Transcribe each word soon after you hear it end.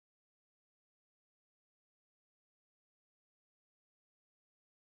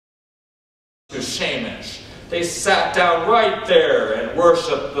to Shamash. They sat down right there and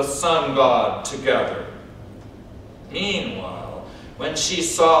worshipped the sun god together. Meanwhile, when she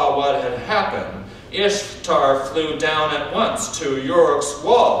saw what had happened, Ishtar flew down at once to Uruk's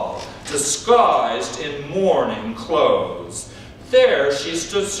wall, disguised in mourning clothes. There she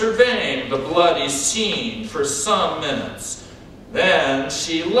stood surveying the bloody scene for some minutes. Then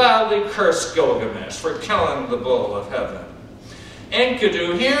she loudly cursed Gilgamesh for killing the bull of heaven.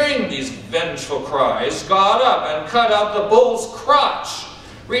 Enkidu, hearing these vengeful cries, got up and cut out the bull's crotch.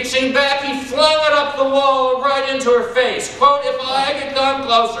 Reaching back, he flung it up the wall right into her face. Quote, "If I could come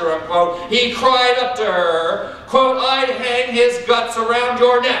closer," unquote, he cried up to her, quote, "I'd hang his guts around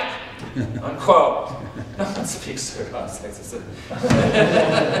your neck," unquote. No one speaks to God's sex.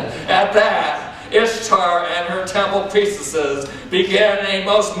 At that, Ishtar and her temple priestesses began a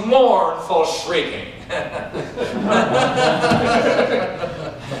most mournful shrieking.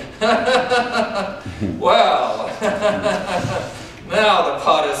 Well, now the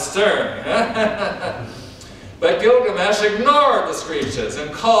pot is stirring. But Gilgamesh ignored the screeches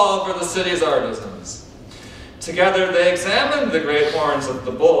and called for the city's artisans. Together they examined the great horns of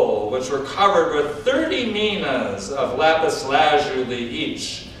the bull, which were covered with 30 minas of lapis lazuli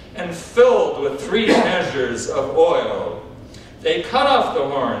each, and filled with 3 measures of oil. They cut off the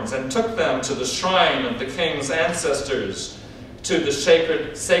horns and took them to the shrine of the king's ancestors, to the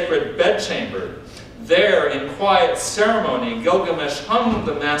sacred bedchamber. There, in quiet ceremony, Gilgamesh hung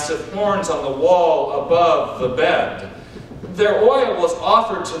the massive horns on the wall above the bed. Their oil was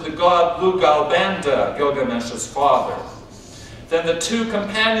offered to the god Lugalbanda, Gilgamesh's father. Then the 2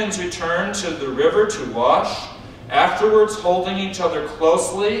 companions returned to the river to wash, afterwards holding each other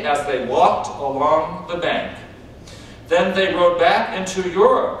closely as they walked along the bank. Then they rode back into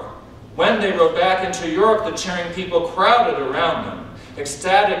Uruk. When they rode back into Uruk, the cheering people crowded around them.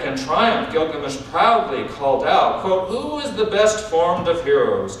 Ecstatic and triumph, Gilgamesh proudly called out, quote, "Who is the best formed of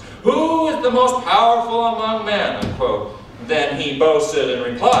heroes? Who is the most powerful among men?" unquote. Then he boasted in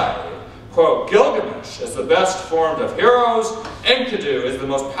reply, quote, "Gilgamesh is the best formed of heroes. Enkidu is the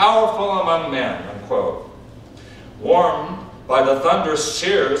most powerful among men," unquote. Warmed by the thunderous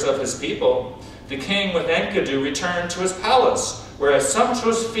cheers of his people, the king with Enkidu returned to his palace, where a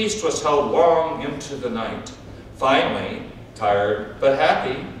sumptuous feast was held long into the night. Finally, tired but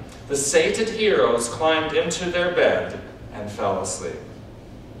happy, the sated heroes climbed into their bed and fell asleep.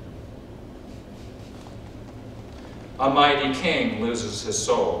 A mighty king loses his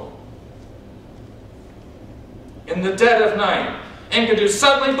soul. In the dead of night, Enkidu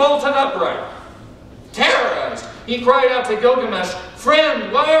suddenly bolted upright. Terrorized, he cried out to Gilgamesh,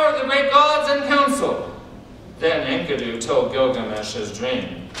 "Friend, why are the great gods in council?" Then Enkidu told Gilgamesh his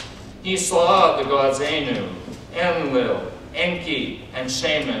dream. He saw the gods Anu, Enlil, Enki, and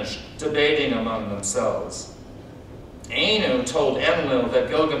Shamash debating among themselves. Anu told Enlil that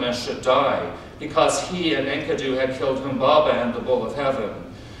Gilgamesh should die because he and Enkidu had killed Humbaba and the bull of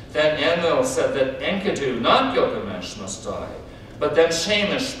heaven. Then Enlil said that Enkidu, not Gilgamesh, must die. But then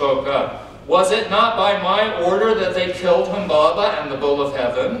Shamash spoke up. "Was it not by my order that they killed Humbaba and the bull of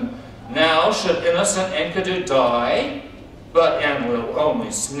heaven? Now should innocent Enkidu die?" But Enlil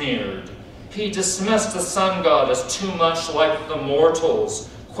only sneered. He dismissed the sun god as too much like the mortals,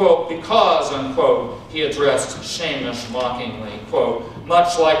 quote, because, unquote, he addressed Shamash mockingly, quote,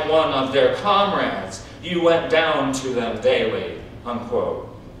 "Much like one of their comrades, you went down to them daily," unquote.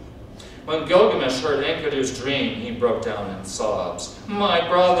 When Gilgamesh heard Enkidu's dream, he broke down in sobs. My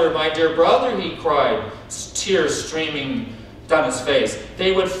dear brother," he cried, tears streaming down his face.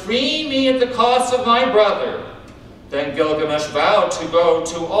 "They would free me at the cost of my brother." Then Gilgamesh vowed to go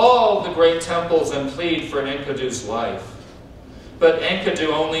to all the great temples and plead for Enkidu's life. But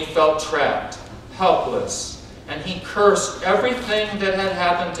Enkidu only felt trapped, helpless, and he cursed everything that had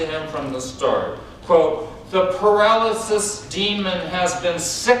happened to him from the start. Quote, "The paralysis demon has been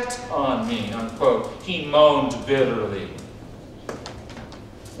sicked on me," unquote. He moaned bitterly.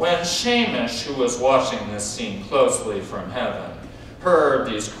 When Shamash, who was watching this scene closely from heaven, heard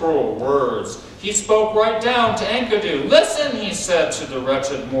these cruel words, he spoke right down to Enkidu. "Listen," he said to the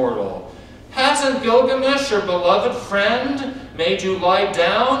wretched mortal, "hasn't Gilgamesh, your beloved friend, made you lie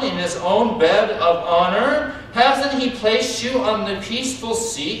down in his own bed of honor? Hasn't he placed you on the peaceful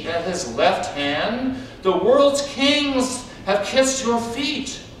seat at his left hand? The world's kings have kissed your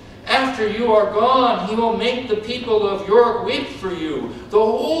feet. After you are gone, he will make the people of Uruk weep for you. The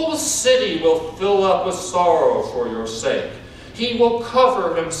whole city will fill up with sorrow for your sake. He will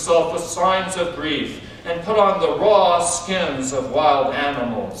cover himself with signs of grief and put on the raw skins of wild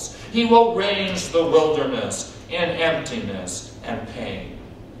animals. He will range the wilderness in emptiness and pain."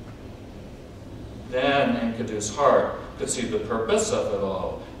 Then Enkidu's heart could see the purpose of it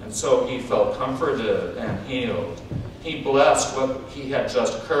all, and so he felt comforted and healed. He blessed what he had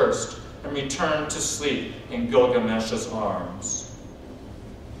just cursed and returned to sleep in Gilgamesh's arms.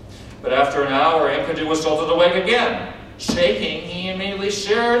 But after an hour, Enkidu was jolted awake again. Shaking, he immediately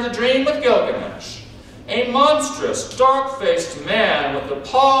shared the dream with Gilgamesh. A monstrous, dark-faced man with the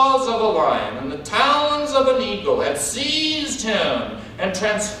paws of a lion and the talons of an eagle had seized him and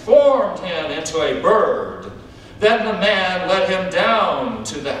transformed him into a bird. Then the man led him down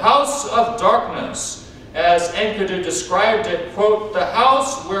to the house of darkness, as Enkidu described it, quote, "the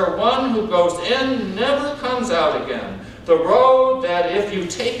house where one who goes in never comes out again, the road that if you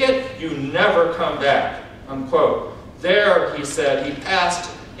take it, you never come back," unquote. There, he said, he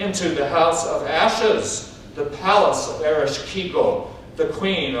passed into the house of ashes, the palace of Ereshkigal, the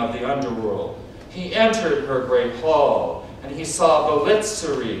queen of the underworld. He entered her great hall, and he saw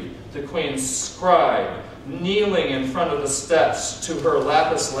Belitsari, the queen's scribe, kneeling in front of the steps to her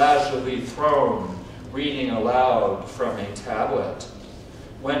lapis lazuli throne, reading aloud from a tablet.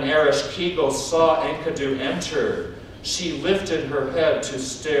 When Ereshkigal saw Enkidu enter, she lifted her head to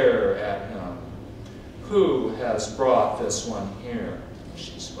stare at him. "Who has brought this one here?"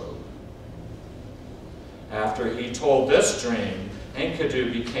 she spoke. After he told this dream,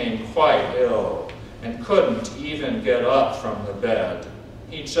 Enkidu became quite ill and couldn't even get up from the bed.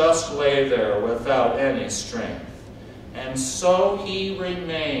 He just lay there without any strength. And so he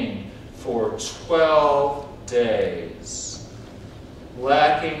remained for 12 days,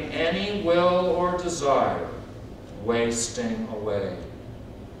 lacking any will or desire, wasting away.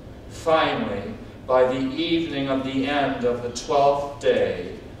 Finally, by the evening of the end of the 12th day,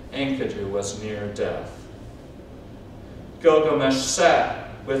 Enkidu was near death. Gilgamesh sat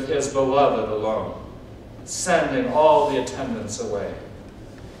with his beloved alone, sending all the attendants away.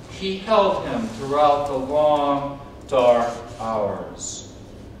 He held him throughout the long, dark hours.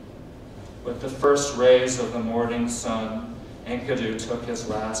 With the first rays of the morning sun, Enkidu took his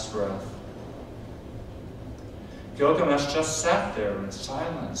last breath. Gilgamesh just sat there in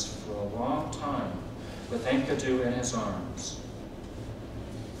silence for a long time, with Enkidu in his arms.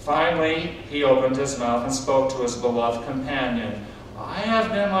 Finally, he opened his mouth and spoke to his beloved companion. "I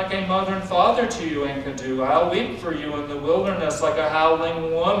have been like a mother and father to you, Enkidu. I'll weep for you in the wilderness like a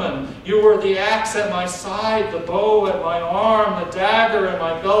howling woman. You were the axe at my side, the bow at my arm, the dagger in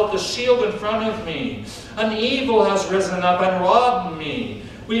my belt, the shield in front of me. An evil has risen up and robbed me.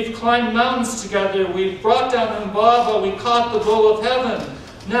 We've climbed mountains together. We've brought down Umbaba. We caught the bull of heaven.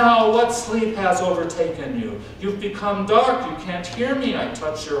 Now what sleep has overtaken you? You've become dark. You can't hear me. I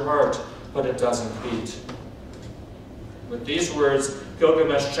touch your heart, but it doesn't beat." With these words,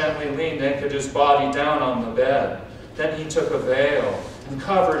 Gilgamesh gently leaned Enkidu's body down on the bed. Then he took a veil and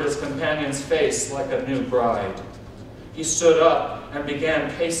covered his companion's face like a new bride. He stood up and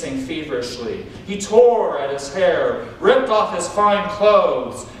began pacing feverishly. He tore at his hair, ripped off his fine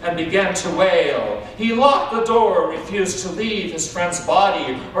clothes, and began to wail. He locked the door, refused to leave his friend's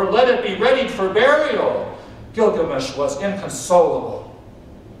body or let it be readied for burial. Gilgamesh was inconsolable.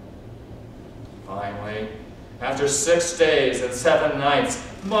 Finally, after 6 days and 7 nights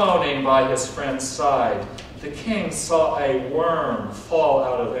moaning by his friend's side, the king saw a worm fall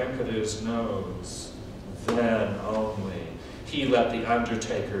out of Enkidu's nose. Then only he let the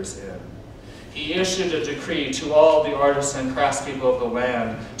undertakers in. He issued a decree to all the artists and craftspeople of the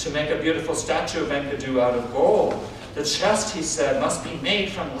land to make a beautiful statue of Enkidu out of gold. The chest, he said, must be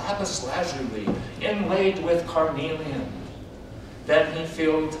made from lapis lazuli, inlaid with carnelian. Then he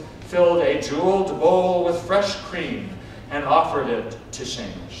filled a jeweled bowl with fresh cream and offered it to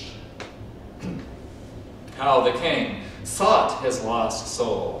Shamash. How the king sought his lost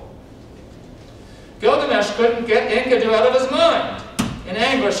soul. Gilgamesh couldn't get Enkidu out of his mind. In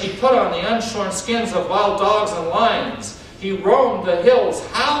anguish, he put on the unshorn skins of wild dogs and lions. He roamed the hills,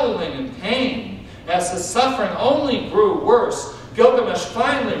 howling in pain. As his suffering only grew worse, Gilgamesh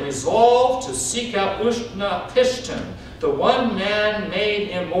finally resolved to seek out Ushna-Pishtim, the one man made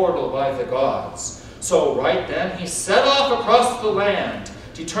immortal by the gods. So right then he set off across the land,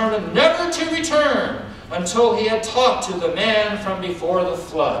 determined never to return until he had talked to the man from before the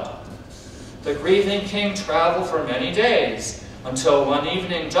flood. The grieving king traveled for many days, until one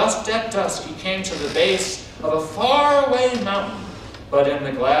evening, just at dusk, he came to the base of a faraway mountain. But in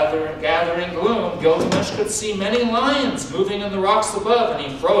the gathering gloom, Gilgamesh could see many lions moving in the rocks above, and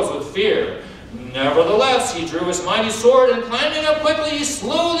he froze with fear. Nevertheless, he drew his mighty sword, and climbing up quickly, he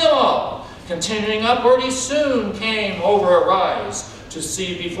slew them all. Continuing upward, he soon came over a rise to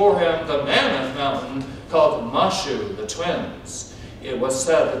see before him the mammoth mountain called Mashu, the twins. It was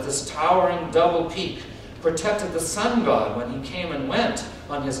said that this towering double peak protected the sun god when he came and went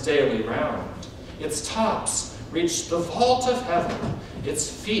on his daily round. Its tops reached the vault of heaven. Its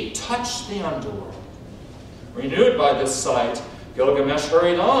feet touched the underworld. Renewed by this sight, Gilgamesh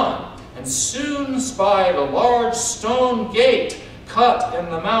hurried on and soon spied a large stone gate cut in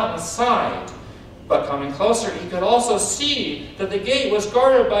the mountainside. But coming closer, he could also see that the gate was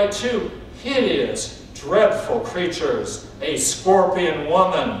guarded by two hideous, dreadful creatures, a scorpion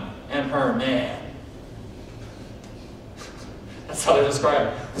woman and her man. That's how they describe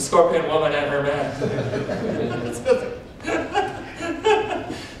it. The scorpion woman and her man.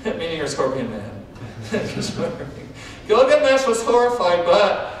 Meaning her scorpion man. Gilgamesh was horrified,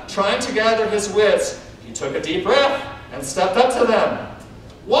 but trying to gather his wits, he took a deep breath and stepped up to them.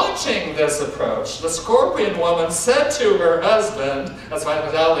 Watching this approach, the scorpion woman said to her husband, that's why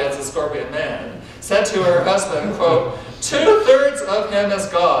it's a scorpion man, said to her husband, quote, 2/3 of him is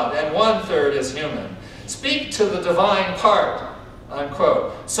God and 1/3 is human. Speak to the divine part,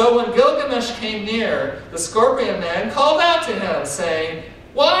 unquote. So when Gilgamesh came near, the scorpion man called out to him, saying,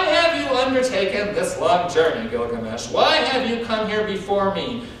 why have you undertaken this long journey, Gilgamesh? Why have you come here before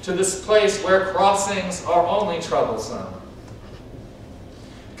me to this place where crossings are only troublesome?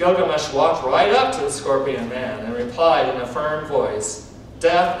 Gilgamesh walked right up to the scorpion man and replied in a firm voice,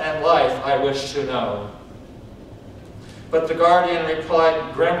 death and life I wish to know. But the guardian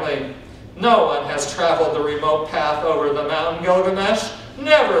replied grimly, no one has traveled the remote path over the mountain, Gilgamesh.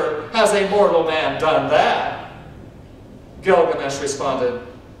 Never has a mortal man done that. Gilgamesh responded,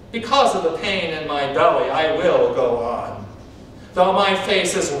 because of the pain in my belly, I will go on. Though my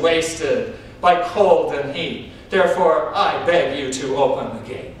face is wasted by cold and heat, therefore I beg you to open the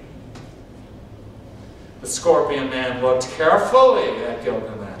gate. The scorpion man looked carefully at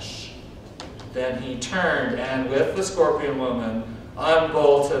Gilgamesh. Then he turned and with the scorpion woman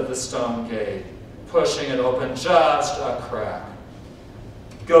unbolted the stone gate, pushing it open just a crack.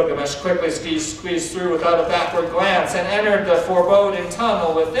 Gilgamesh quickly squeezed through without a backward glance and entered the foreboding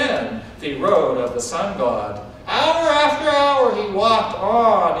tunnel within the road of the sun god. Hour after hour he walked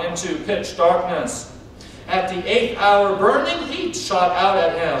on into pitch darkness. At the 8th hour, burning heat shot out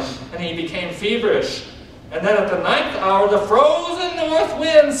at him, and he became feverish. And then at the 9th hour, the frozen north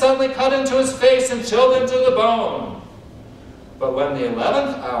wind suddenly cut into his face and chilled him to the bone. But when the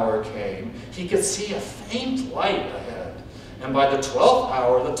 11th hour came, he could see a faint light ahead. And by the 12th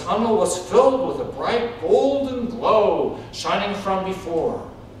hour, the tunnel was filled with a bright golden glow shining from before.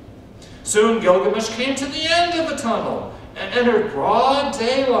 Soon Gilgamesh came to the end of the tunnel and entered broad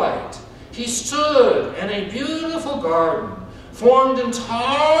daylight. He stood in a beautiful garden, formed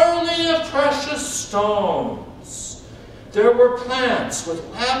entirely of precious stones. There were plants with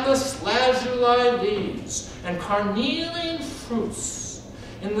lapis lazuli leaves and carnelian fruits.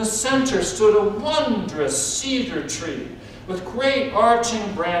 In the center stood a wondrous cedar tree with great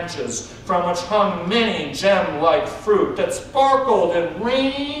arching branches from which hung many gem-like fruit that sparkled in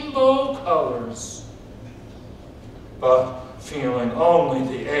rainbow colors. But feeling only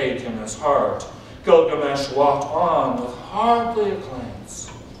the ache in his heart, Gilgamesh walked on with hardly a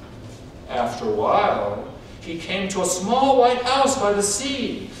glance. After a while, he came to a small white house by the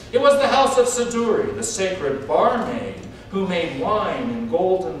sea. It was the house of Siduri, the sacred barmaid, who made wine in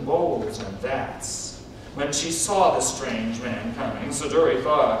golden bowls and vats. When she saw the strange man coming, Siduri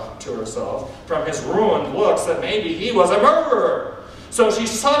thought to herself, from his ruined looks, that maybe he was a murderer. So she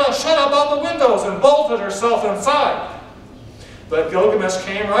shut up all the windows and bolted herself inside. But Gilgamesh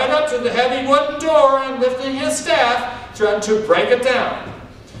came right up to the heavy wooden door and, lifting his staff, threatened to break it down.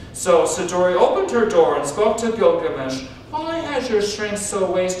 So Siduri opened her door and spoke to Gilgamesh. Why has your strength so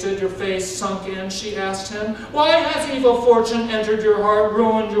wasted, your face sunk in? She asked him. Why has evil fortune entered your heart,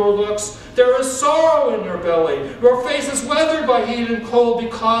 ruined your looks? There is sorrow in your belly. Your face is weathered by heat and cold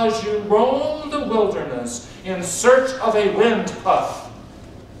because you roam the wilderness in search of a wind puff.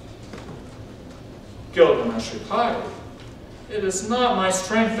 Gilgamesh replied, it is not my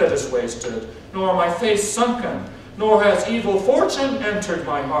strength that is wasted, nor my face sunken, nor has evil fortune entered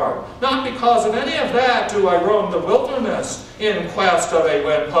my heart. Not because of any of that do I roam the wilderness in quest of a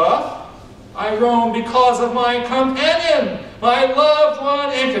wind puff. I roam because of my companion, my loved one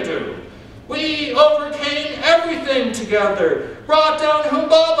Enkidu. We overcame everything together, brought down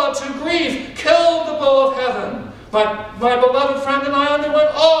Humbaba to grief, killed the bull of heaven. My beloved friend and I underwent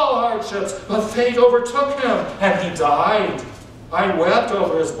all hardships, but fate overtook him, and he died. I wept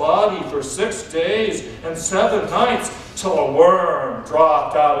over his body for 6 days and 7 nights till a worm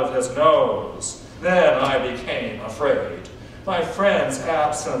dropped out of his nose. Then I became afraid. My friend's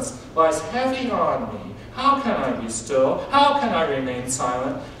absence lies heavy on me. How can I be still? How can I remain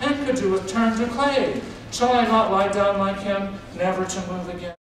silent? And could do with turn to clay. Shall I not lie down like him, never to move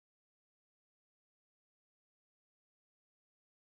again?